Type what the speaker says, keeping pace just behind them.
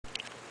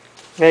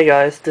Hey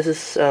guys, this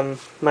is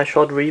my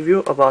short review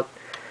about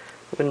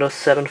Windows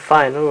 7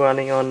 Final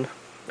running on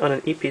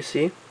an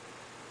EeePC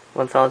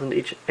 1000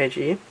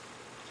 HE.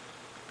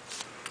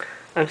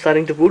 I'm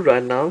starting to boot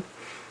right now,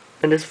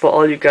 and this is for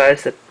all you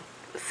guys that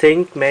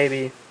think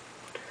maybe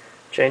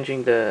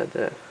changing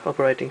the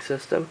operating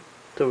system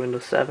to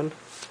Windows 7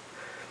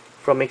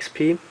 from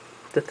XP.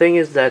 The thing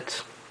is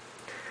that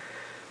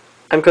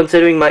I'm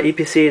considering my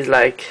EeePC is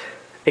like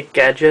a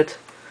gadget,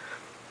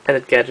 and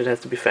that gadget has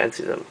to be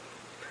fancy.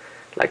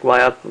 Like,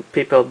 why are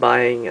people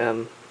buying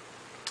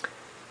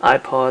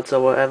iPods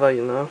or whatever,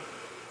 you know?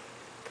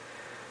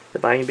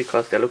 They're buying it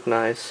because they look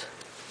nice.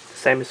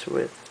 Same is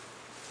with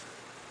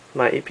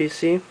my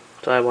EeePC.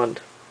 So I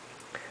want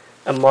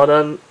a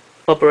modern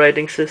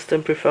operating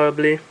system,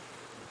 preferably,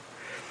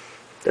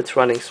 that's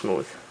running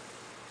smooth.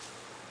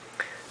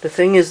 The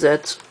thing is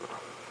that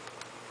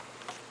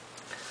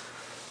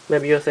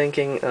maybe you're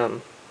thinking,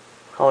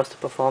 how is the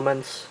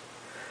performance?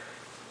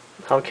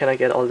 How can I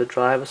get all the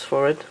drivers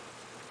for it?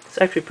 It's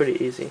actually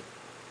pretty easy.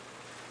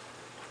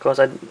 Of course,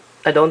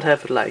 I don't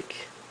have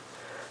like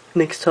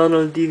an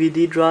external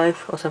DVD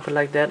drive or something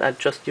like that. I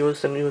just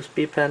use an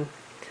USB pen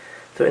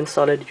to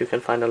install it. You can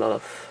find a lot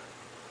of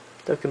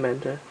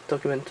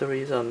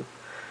documentaries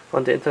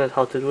on the internet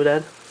how to do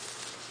that.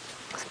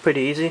 It's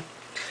pretty easy.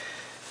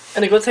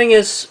 And the good thing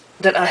is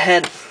that I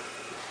had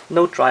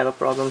no driver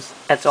problems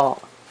at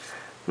all.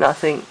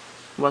 Nothing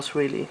was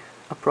really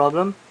a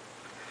problem.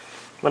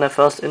 When I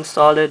first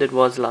installed it, it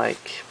was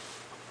like,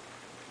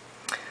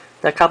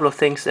 there are a couple of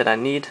things that I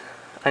need.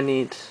 I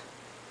need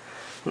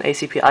an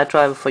ACPI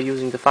driver for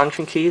using the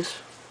function keys.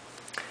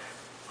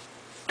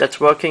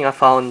 That's working. I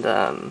found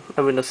a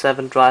Windows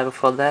 7 driver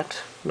for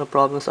that, no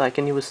problem. So I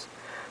can use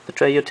the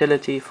tray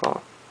utility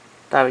for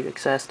direct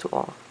access to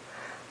all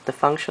the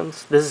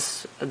functions. This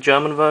is a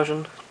German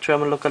version,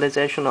 German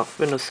localization of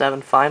Windows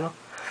 7 Final.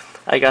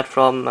 I got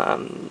from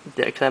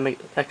the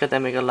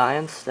Academic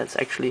Alliance. That's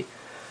actually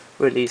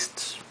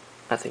released,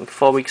 I think,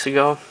 4 weeks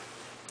ago.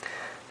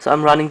 So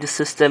I'm running the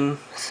system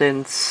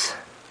since,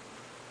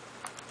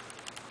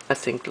 I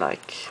think,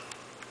 like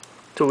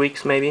 2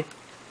 weeks maybe,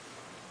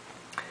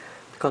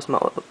 because my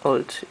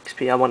old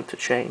XP I wanted to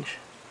change,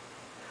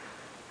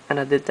 and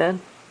I did that.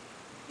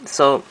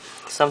 So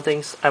some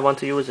things I want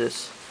to use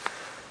is,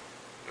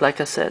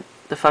 like I said,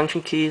 the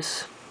function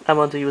keys. I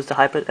want to use the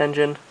hybrid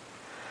engine.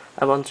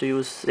 I want to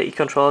use the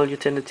eControl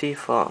utility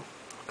for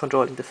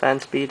controlling the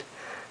fan speed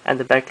and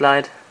the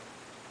backlight,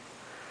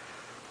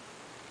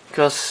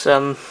 because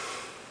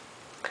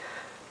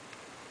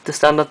the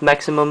standard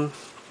maximum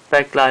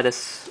backlight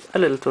is a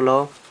little too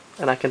low,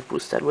 and I can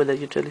boost that with the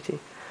utility.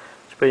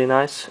 It's pretty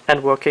nice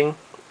and working.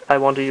 I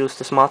want to use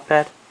the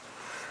SmartPad.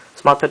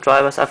 SmartPad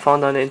drivers I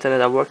found on the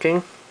internet are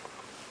working,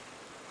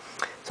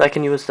 so I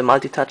can use the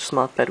multi-touch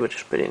SmartPad, which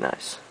is pretty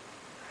nice.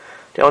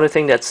 The only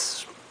thing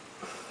that's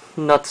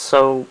not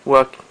so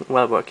well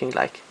working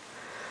like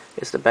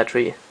is the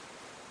battery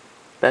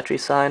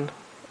sign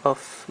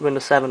of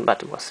Windows 7,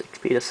 but it was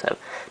XP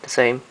the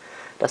same.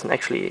 Doesn't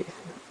actually,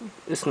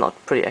 it's not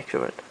pretty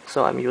accurate.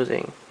 So I'm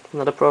using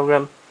another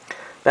program,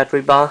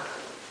 battery bar.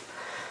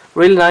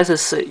 Really nice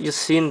is you've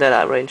seen that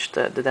I arranged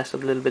the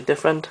desktop a little bit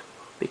different,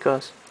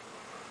 because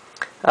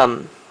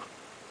the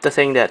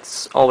thing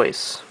that's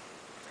always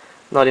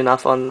not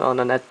enough on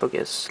a netbook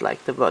is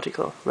like the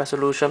vertical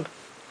resolution.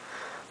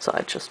 So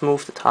I just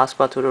moved the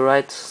taskbar to the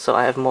right so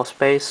I have more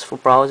space for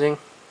browsing.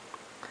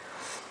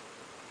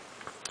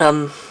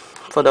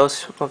 For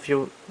those of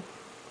you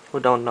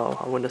who don't know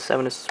how Windows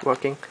 7 is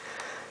working,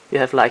 you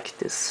have like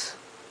this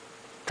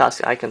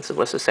task icons. It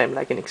was the same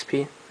like in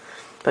XP,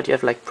 but you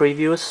have like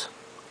previews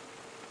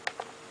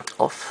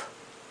of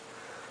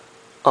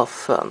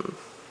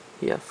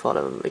here for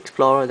the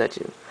Explorer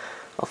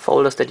of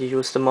folders that you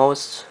use the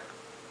most.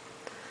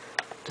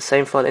 The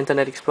same for the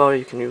Internet Explorer,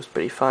 you can use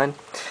pretty fine.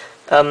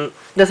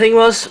 The thing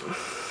was,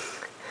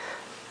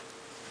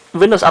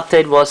 Windows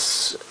Update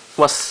was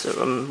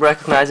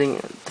recognizing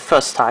the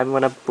first time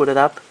when I booted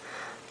up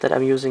that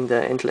I'm using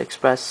the Intel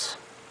Express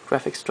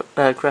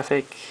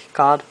graphic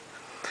card,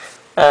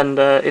 and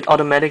it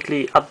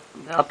automatically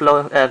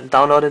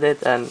downloaded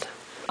it and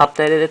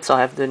updated it, so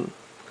I have the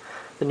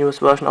newest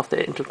version of the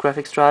Intel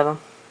graphics driver.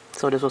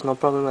 So this was no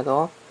problem at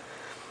all.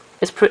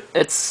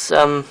 It's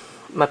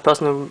my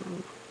personal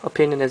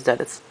opinion is that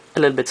it's a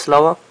little bit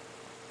slower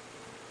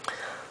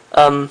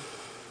than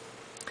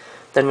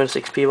Windows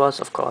XP was.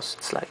 Of course,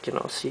 it's like, you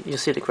know, you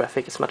see the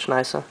graphic is much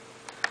nicer.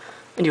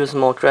 It uses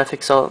more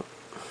graphics, so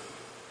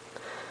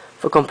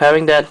for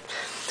comparing that,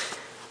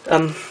 I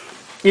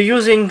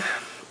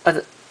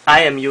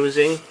am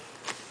using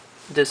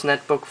this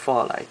netbook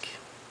for like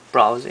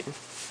browsing,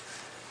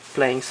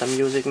 playing some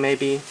music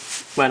maybe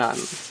when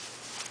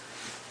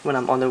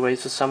I'm on the way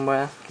to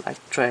somewhere, like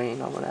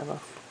train or whatever,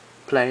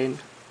 plane.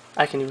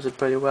 I can use it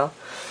pretty well.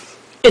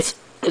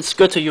 It's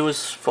good to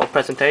use for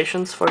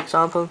presentations, for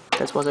example.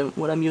 That's what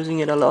I'm using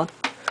it a lot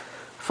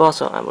for.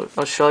 So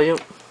I'll show you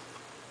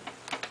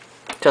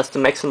just the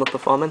maximum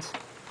performance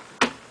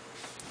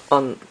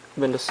on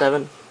Windows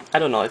 7 I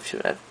don't know if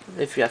you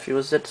have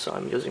used it, so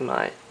I'm using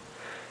my, in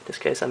this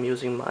case I'm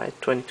using my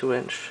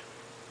 22-inch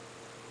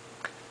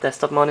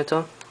desktop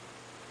monitor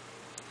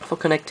for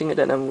connecting it,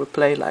 and I will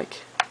play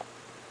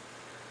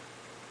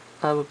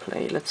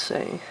let's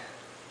say,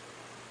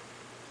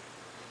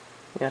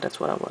 yeah, that's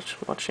what I was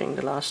watching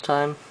the last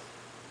time.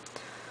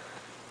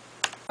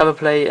 I will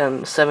play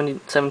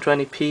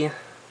 720p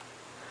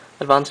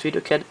advanced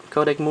video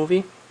codec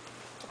movie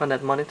on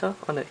that monitor,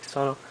 on the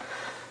external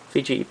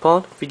VGA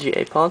port,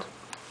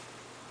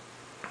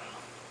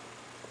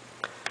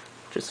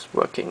 which is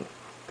working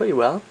pretty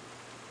well.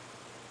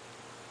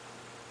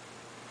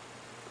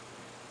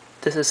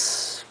 This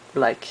is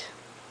like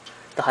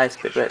the highest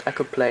bitrate I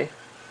could play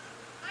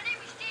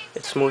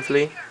it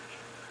smoothly.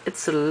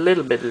 It's a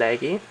little bit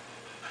laggy.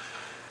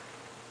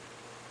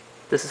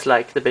 This is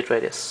like, the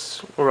bitrate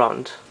is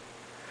around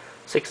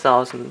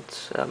 6000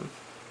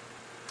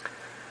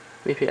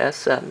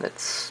 VPS, and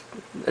it's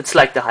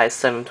like the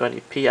highest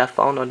 720p I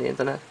found on the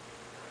internet.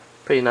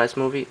 Pretty nice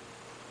movie.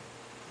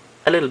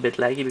 A little bit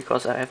laggy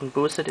because I haven't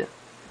boosted it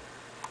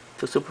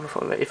to super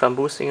perform. If I'm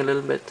boosting a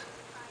little bit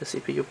the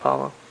CPU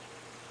power.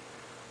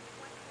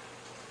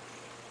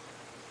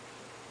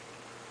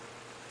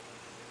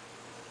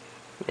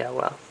 Yeah,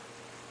 well.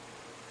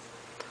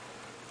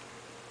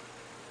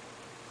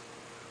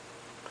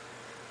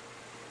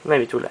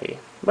 Maybe too laggy.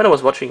 When I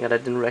was watching it, I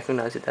didn't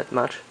recognize it that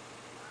much.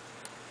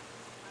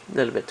 A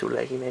little bit too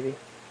laggy, maybe.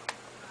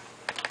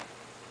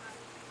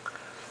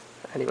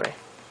 Anyway.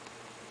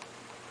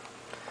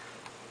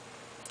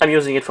 I'm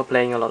using it for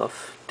playing a lot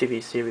of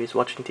TV series,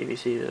 watching TV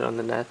series on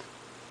the net.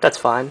 That's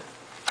fine.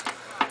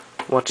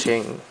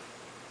 Watching,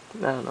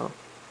 I don't know,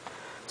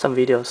 some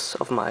videos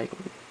of my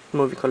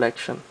movie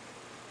collection.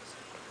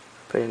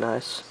 Pretty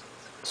nice.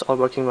 It's all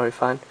working very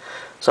fine.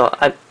 So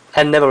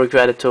I never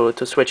regretted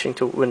to switching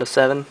to Windows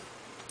 7.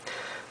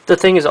 The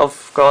thing is,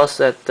 of course,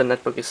 that the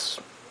netbook is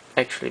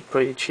actually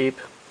pretty cheap.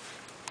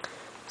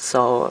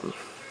 So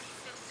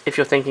if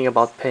you're thinking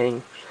about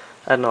paying,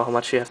 I don't know how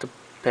much you have to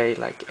pay,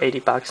 like 80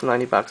 bucks,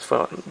 90 bucks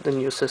for the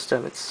new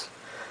system, it's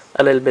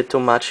a little bit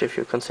too much if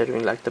you're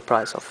considering like the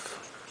price of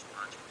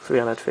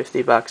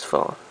 350 bucks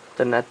for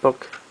the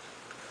netbook.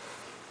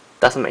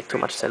 Doesn't make too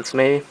much sense,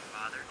 maybe.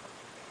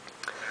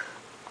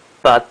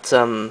 But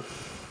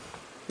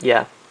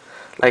yeah,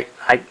 like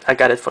I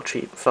got it for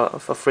cheap,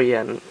 for free,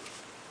 and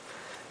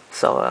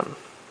so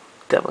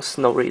there was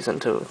no reason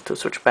to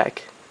switch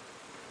back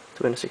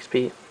to Windows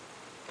XP.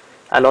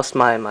 I lost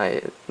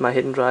my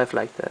hidden drive,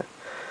 like the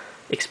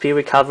XP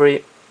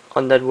recovery,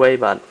 on that way,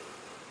 but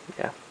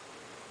yeah,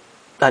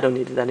 I don't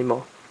need it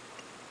anymore.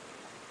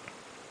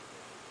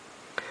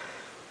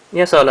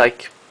 Yeah, so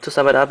like, to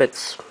sum it up,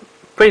 it's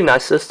pretty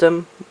nice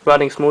system,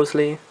 running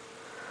smoothly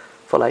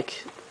for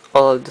like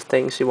all the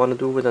things you want to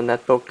do with a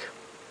netbook.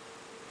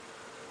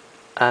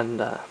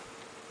 And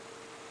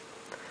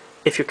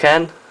if you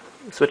can,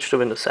 switch to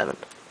Windows 7.